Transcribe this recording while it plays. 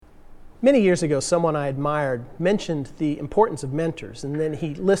Many years ago, someone I admired mentioned the importance of mentors, and then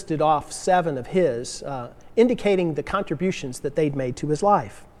he listed off 7 of his, indicating the contributions that they'd made to his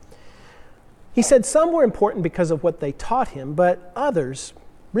life. He said some were important because of what they taught him, but others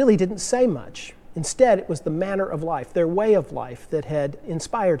really didn't say much. Instead, it was the manner of life, their way of life, that had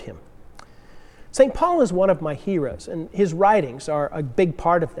inspired him. St. Paul is one of my heroes, and his writings are a big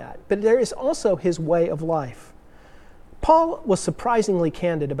part of that, but there is also his way of life. Paul was surprisingly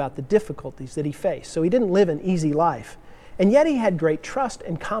candid about the difficulties that he faced, so he didn't live an easy life, and yet he had great trust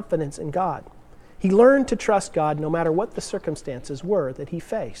and confidence in God. He learned to trust God no matter what the circumstances were that he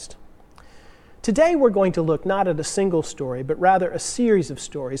faced. Today we're going to look not at a single story, but rather a series of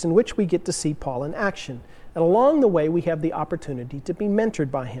stories in which we get to see Paul in action, and along the way we have the opportunity to be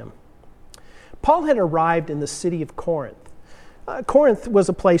mentored by him. Paul had arrived in the city of Corinth. Corinth was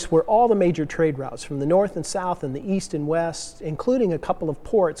a place where all the major trade routes from the north and south and the east and west, including a couple of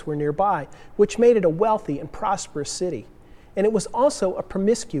ports, were nearby, which made it a wealthy and prosperous city. And it was also a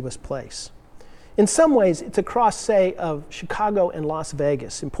promiscuous place. In some ways, it's a cross, say, of Chicago and Las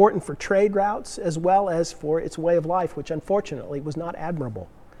Vegas, important for trade routes as well as for its way of life, which unfortunately was not admirable.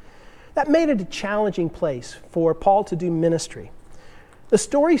 That made it a challenging place for Paul to do ministry. The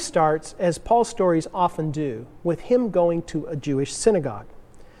story starts, as Paul's stories often do, with him going to a Jewish synagogue.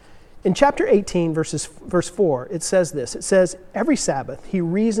 In chapter 18, verse 4, it says this. It says, "Every Sabbath he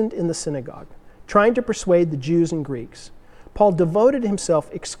reasoned in the synagogue, trying to persuade the Jews and Greeks. Paul devoted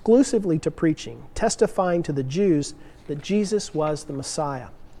himself exclusively to preaching, testifying to the Jews that Jesus was the Messiah."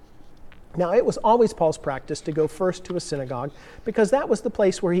 Now, it was always Paul's practice to go first to a synagogue because that was the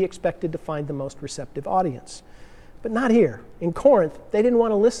place where he expected to find the most receptive audience. But not here. In Corinth, they didn't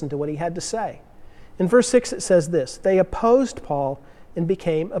want to listen to what he had to say. In verse 6, it says this, "They opposed Paul and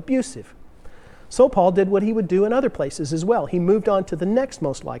became abusive." So Paul did what he would do in other places as well. He moved on to the next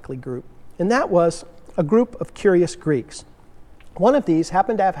most likely group, and that was a group of curious Greeks. One of these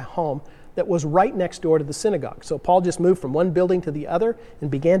happened to have a home that was right next door to the synagogue. So Paul just moved from one building to the other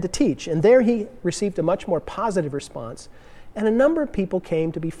and began to teach. And there he received a much more positive response, and a number of people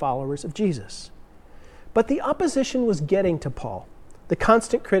came to be followers of Jesus. But the opposition was getting to Paul. The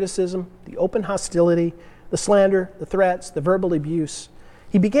constant criticism, the open hostility, the slander, the threats, the verbal abuse.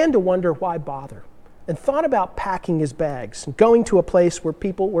 He began to wonder why bother, and thought about packing his bags and going to a place where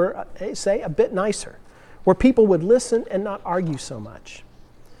people were, say, a bit nicer, where people would listen and not argue so much.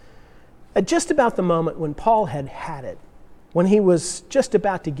 At just about the moment when Paul had had it, when he was just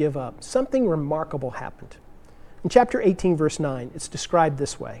about to give up, something remarkable happened. In chapter 18, verse 9, it's described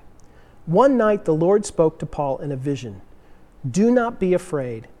this way. "One night the Lord spoke to Paul in a vision. 'Do not be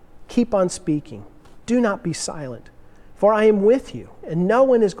afraid. Keep on speaking. Do not be silent. For I am with you, and no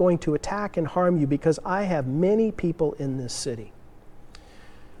one is going to attack and harm you because I have many people in this city.'"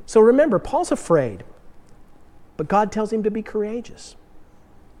 So remember, Paul's afraid, but God tells him to be courageous.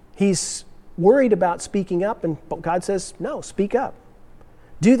 He's worried about speaking up, and God says, "No, speak up.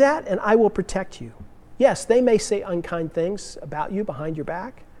 Do that, and I will protect you. Yes, they may say unkind things about you behind your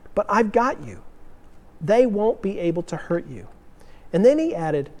back, but I've got you. They won't be able to hurt you." And then he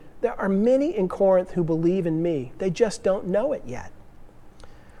added, "There are many in Corinth who believe in me. They just don't know it yet."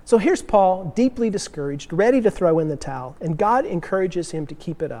 So here's Paul, deeply discouraged, ready to throw in the towel, and God encourages him to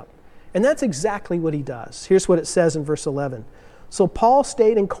keep it up. And that's exactly what he does. Here's what it says in verse 11. "So Paul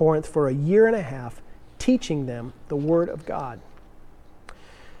stayed in Corinth for a year and a half, teaching them the word of God."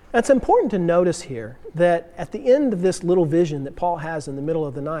 Now, it's important to notice here that at the end of this little vision that Paul has in the middle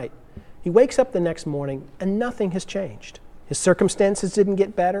of the night, he wakes up the next morning and nothing has changed. His circumstances didn't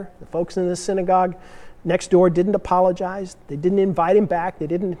get better. The folks in the synagogue next door didn't apologize. They didn't invite him back. They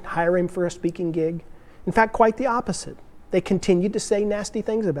didn't hire him for a speaking gig. In fact, quite the opposite. They continued to say nasty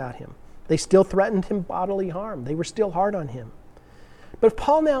things about him. They still threatened him bodily harm. They were still hard on him. But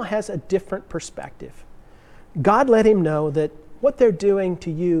Paul now has a different perspective. God let him know that what they're doing to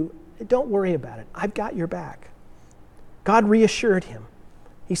you, don't worry about it. I've got your back. God reassured him.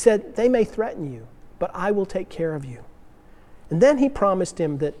 He said, "They may threaten you, but I will take care of you." And then he promised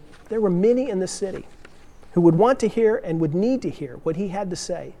him that there were many in the city who would want to hear and would need to hear what he had to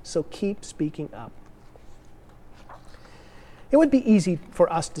say, so keep speaking up. It would be easy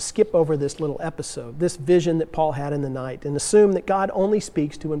for us to skip over this little episode, this vision that Paul had in the night, and assume that God only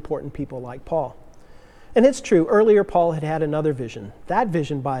speaks to important people like Paul. And it's true, earlier Paul had had another vision. That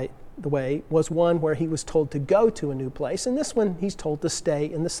vision, by the way, was one where he was told to go to a new place, and this one he's told to stay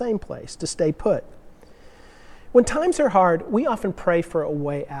in the same place, to stay put. When times are hard, we often pray for a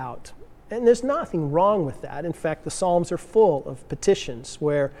way out. And there's nothing wrong with that. In fact, the Psalms are full of petitions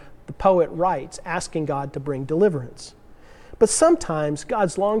where the poet writes asking God to bring deliverance. But sometimes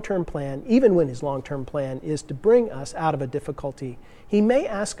God's long-term plan, even when his long-term plan is to bring us out of a difficulty, he may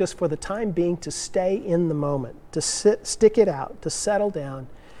ask us for the time being to stay in the moment, to stick it out, to settle down,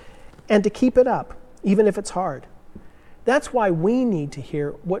 and to keep it up, even if it's hard. That's why we need to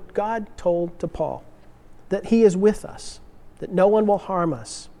hear what God told to Paul, that he is with us, that no one will harm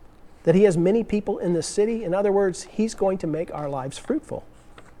us, that he has many people in the city. In other words, he's going to make our lives fruitful.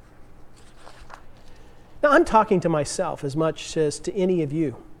 Now, I'm talking to myself as much as to any of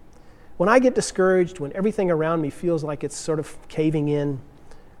you. When I get discouraged, when everything around me feels like it's sort of caving in,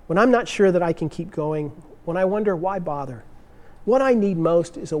 when I'm not sure that I can keep going, when I wonder why bother, what I need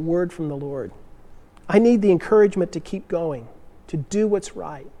most is a word from the Lord. I need the encouragement to keep going, to do what's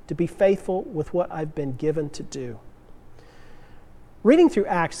right, to be faithful with what I've been given to do. Reading through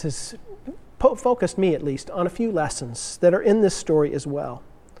Acts has focused me, at least, on a few lessons that are in this story as well.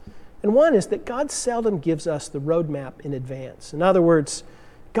 And one is that God seldom gives us the roadmap in advance. In other words,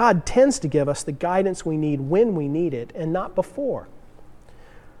 God tends to give us the guidance we need when we need it and not before.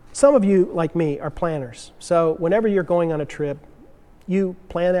 Some of you, like me, are planners. So whenever you're going on a trip, you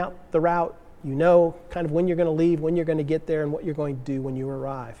plan out the route. You know kind of when you're going to leave, when you're going to get there, and what you're going to do when you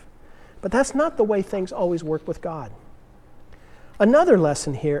arrive. But that's not the way things always work with God. Another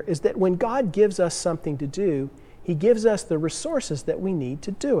lesson here is that when God gives us something to do, he gives us the resources that we need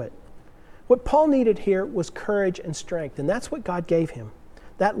to do it. What Paul needed here was courage and strength, and that's what God gave him.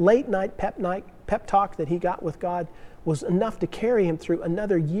 That late night pep talk that he got with God was enough to carry him through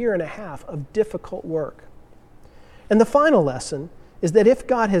another 1.5 years of difficult work. And the final lesson is that if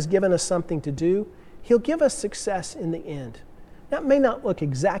God has given us something to do, he'll give us success in the end. That may not look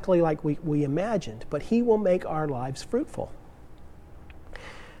exactly like we imagined, but he will make our lives fruitful.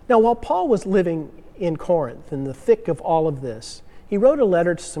 Now, while Paul was living in Corinth, in the thick of all of this, he wrote a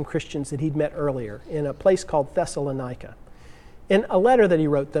letter to some Christians that he'd met earlier in a place called Thessalonica. In a letter that he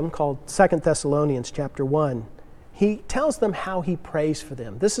wrote them called 2 Thessalonians chapter 1, he tells them how he prays for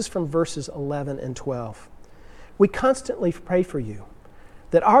them. This is from verses 11 and 12. We constantly pray for you,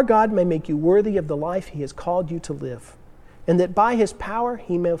 that our God may make you worthy of the life he has called you to live, and that by his power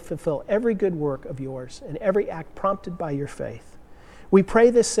he may fulfill every good work of yours and every act prompted by your faith. We pray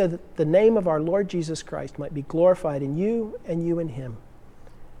this so that the name of our Lord Jesus Christ might be glorified in you and you in him,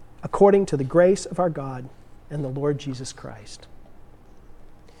 according to the grace of our God and the Lord Jesus Christ.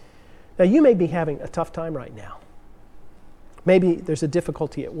 Now, you may be having a tough time right now. Maybe there's a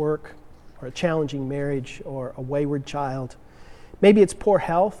difficulty at work, or a challenging marriage, or a wayward child. Maybe it's poor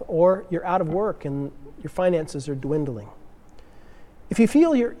health, or you're out of work and your finances are dwindling. If you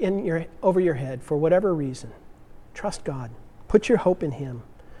feel you're over your head for whatever reason, trust God. Put your hope in him.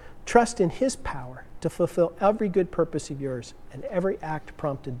 Trust in his power to fulfill every good purpose of yours and every act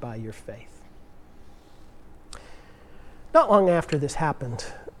prompted by your faith. Not long after this happened,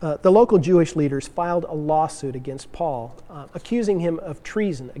 the local Jewish leaders filed a lawsuit against Paul, accusing him of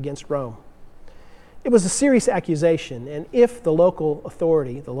treason against Rome. It was a serious accusation, and if the local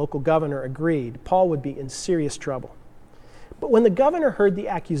authority, the local governor, agreed, Paul would be in serious trouble. But when the governor heard the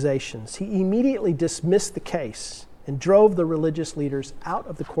accusations, he immediately dismissed the case and drove the religious leaders out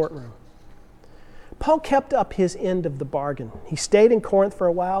of the courtroom. Paul kept up his end of the bargain. He stayed in Corinth for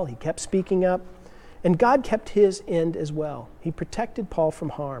a while, he kept speaking up, and God kept his end as well. He protected Paul from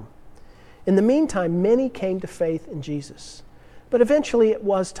harm. In the meantime, many came to faith in Jesus. But eventually it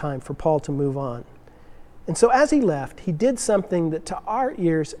was time for Paul to move on. And so as he left, he did something that to our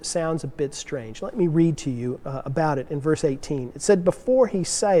ears sounds a bit strange. Let me read to you about it in verse 18. It said, before he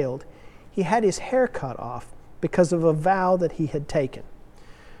sailed, he had his hair cut off because of a vow that he had taken.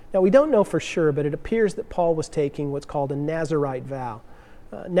 Now, we don't know for sure, but it appears that Paul was taking what's called a Nazirite vow.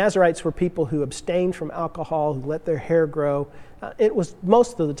 Nazirites were people who abstained from alcohol, who let their hair grow. It was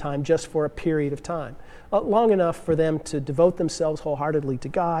most of the time just for a period of time, long enough for them to devote themselves wholeheartedly to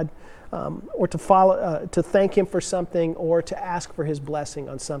God, or to thank him for something, or to ask for his blessing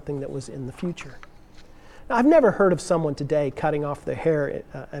on something that was in the future. Now, I've never heard of someone today cutting off their hair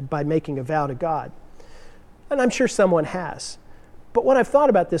by making a vow to God. And I'm sure someone has. But what I've thought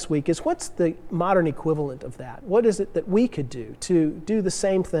about this week is, what's the modern equivalent of that? What is it that we could do to do the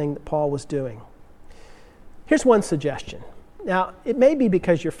same thing that Paul was doing? Here's one suggestion. Now, it may be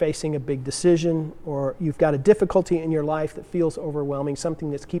because you're facing a big decision, or you've got a difficulty in your life that feels overwhelming, something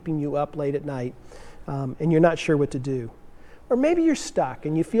that's keeping you up late at night, and you're not sure what to do. Or maybe you're stuck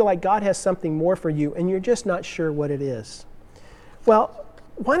and you feel like God has something more for you and you're just not sure what it is. Well,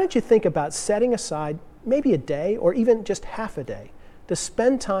 why don't you think about setting aside maybe a day, or even just half a day, to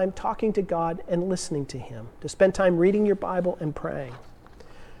spend time talking to God and listening to him, to spend time reading your Bible and praying.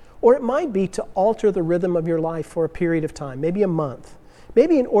 Or it might be to alter the rhythm of your life for a period of time, maybe a month.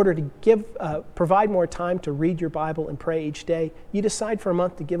 Maybe in order to provide more time to read your Bible and pray each day, you decide for a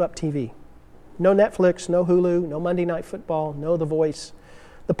month to give up TV. No Netflix, no Hulu, no Monday Night Football, no The Voice.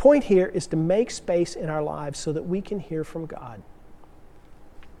 The point here is to make space in our lives so that we can hear from God.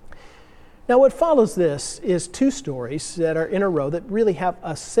 Now, what follows this is two stories that are in a row that really have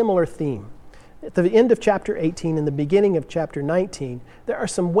a similar theme. At the end of chapter 18 and the beginning of chapter 19, there are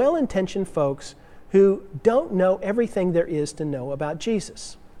some well-intentioned folks who don't know everything there is to know about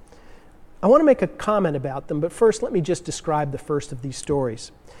Jesus. I want to make a comment about them, but first let me just describe the first of these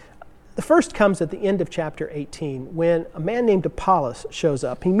stories. The first comes at the end of chapter 18 when a man named Apollos shows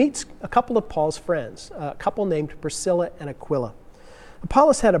up. He meets a couple of Paul's friends, a couple named Priscilla and Aquila.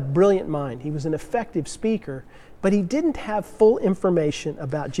 Apollos had a brilliant mind. He was an effective speaker, but he didn't have full information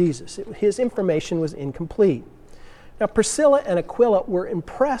about Jesus. His information was incomplete. Now, Priscilla and Aquila were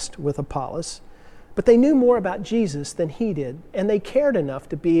impressed with Apollos, but they knew more about Jesus than he did, and they cared enough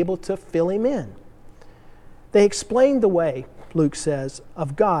to be able to fill him in. They explained the way, Luke says,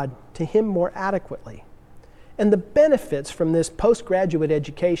 of God to him more adequately. And the benefits from this postgraduate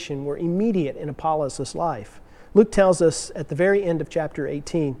education were immediate in Apollos' life. Luke tells us at the very end of chapter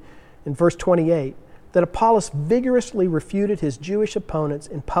 18, in verse 28, that Apollos vigorously refuted his Jewish opponents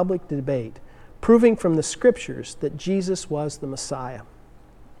in public debate, proving from the Scriptures that Jesus was the Messiah.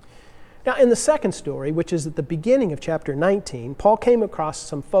 Now, in the second story, which is at the beginning of chapter 19, Paul came across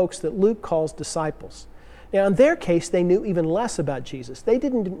some folks that Luke calls disciples. Now, in their case, they knew even less about Jesus. They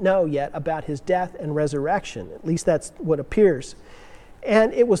didn't know yet about his death and resurrection. At least that's what appears.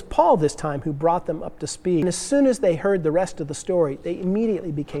 And it was Paul this time who brought them up to speed. And as soon as they heard the rest of the story, they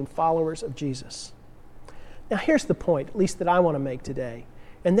immediately became followers of Jesus. Now, here's the point, at least that I want to make today,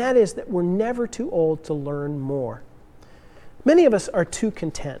 and that is that we're never too old to learn more. Many of us are too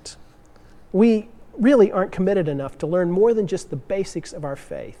content. We really aren't committed enough to learn more than just the basics of our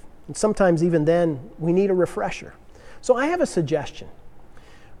faith. And sometimes even then, we need a refresher. So I have a suggestion.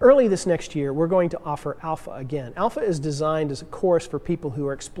 Early this next year, we're going to offer Alpha again. Alpha is designed as a course for people who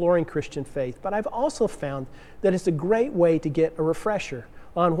are exploring Christian faith, but I've also found that it's a great way to get a refresher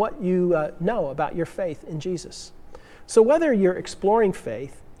on what you know about your faith in Jesus. So whether you're exploring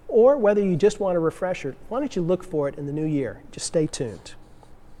faith or whether you just want a refresher, why don't you look for it in the new year? Just stay tuned.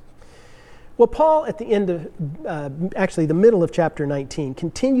 Well, Paul, at the end of, actually the middle of chapter 19,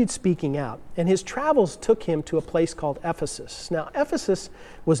 continued speaking out, and his travels took him to a place called Ephesus. Now, Ephesus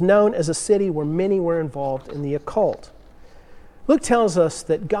was known as a city where many were involved in the occult. Luke tells us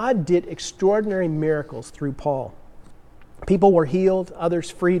that God did extraordinary miracles through Paul. People were healed,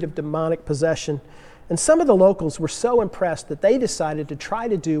 others freed of demonic possession, and some of the locals were so impressed that they decided to try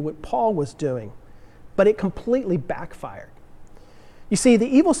to do what Paul was doing, but it completely backfired. You see, the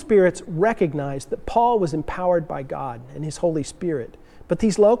evil spirits recognized that Paul was empowered by God and his Holy Spirit. But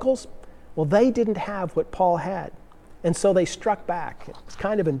these locals, well, they didn't have what Paul had. And so they struck back. It's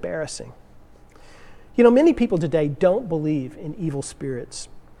kind of embarrassing. You know, many people today don't believe in evil spirits.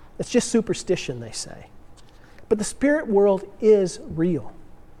 It's just superstition, they say. But the spirit world is real.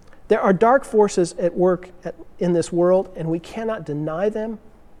 There are dark forces at work in this world, and we cannot deny them,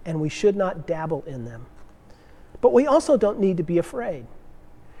 and we should not dabble in them. But we also don't need to be afraid.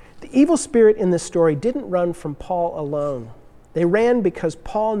 The evil spirit in this story didn't run from Paul alone. They ran because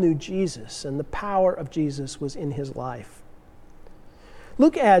Paul knew Jesus, and the power of Jesus was in his life.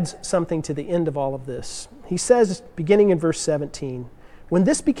 Luke adds something to the end of all of this. He says, beginning in verse 17, "When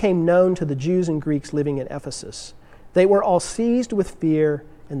this became known to the Jews and Greeks living in Ephesus, they were all seized with fear,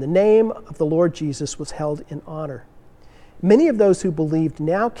 and the name of the Lord Jesus was held in honor. Many of those who believed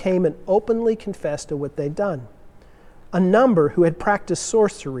now came and openly confessed what they'd done. A number who had practiced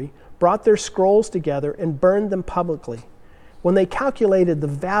sorcery brought their scrolls together and burned them publicly. When they calculated the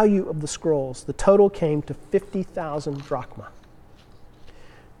value of the scrolls, the total came to 50,000 drachma."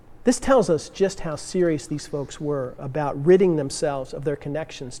 This tells us just how serious these folks were about ridding themselves of their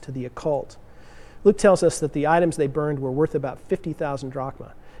connections to the occult. Luke tells us that the items they burned were worth about 50,000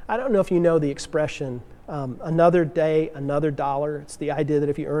 drachma. I don't know if you know the expression, another day, another dollar. It's the idea that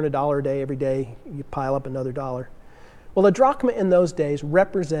if you earn $1 a day every day, you pile up another dollar. Well, a drachma in those days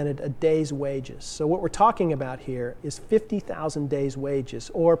represented a day's wages. So what we're talking about here is 50,000 days' wages,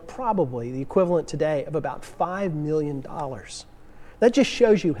 or probably the equivalent today of about $5 million. That just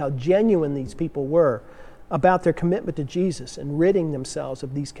shows you how genuine these people were about their commitment to Jesus and ridding themselves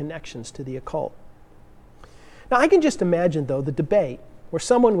of these connections to the occult. Now, I can just imagine, though, the debate where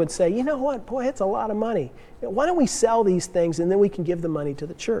someone would say, you know what, boy, it's a lot of money. Why don't we sell these things and then we can give the money to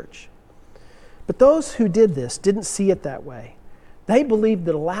the church? But those who did this didn't see it that way. They believed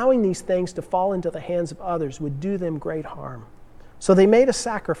that allowing these things to fall into the hands of others would do them great harm. So they made a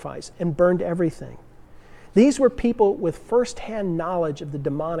sacrifice and burned everything. These were people with first-hand knowledge of the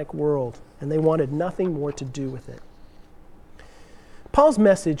demonic world, and they wanted nothing more to do with it. Paul's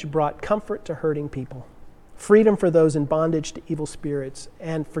message brought comfort to hurting people, freedom for those in bondage to evil spirits,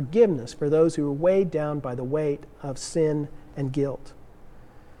 and forgiveness for those who were weighed down by the weight of sin and guilt.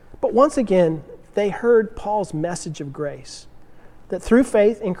 But once again, they heard Paul's message of grace, that through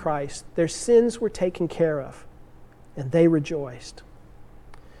faith in Christ, their sins were taken care of, and they rejoiced.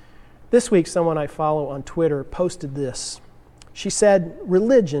 This week, someone I follow on Twitter posted this. She said,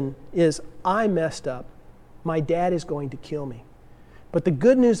 "Religion is, I messed up. My dad is going to kill me. But the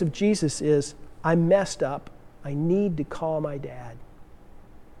good news of Jesus is, I messed up. I need to call my dad."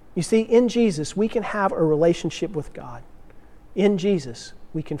 You see, in Jesus, we can have a relationship with God. In Jesus,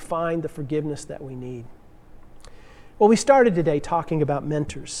 we can find the forgiveness that we need. Well, we started today talking about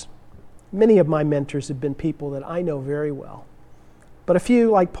mentors. Many of my mentors have been people that I know very well. But a few,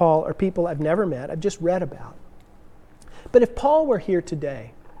 like Paul, are people I've never met, I've just read about. But if Paul were here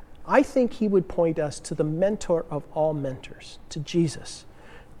today, I think he would point us to the mentor of all mentors, to Jesus,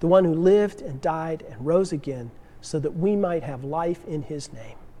 the one who lived and died and rose again so that we might have life in his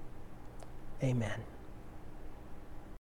name. Amen.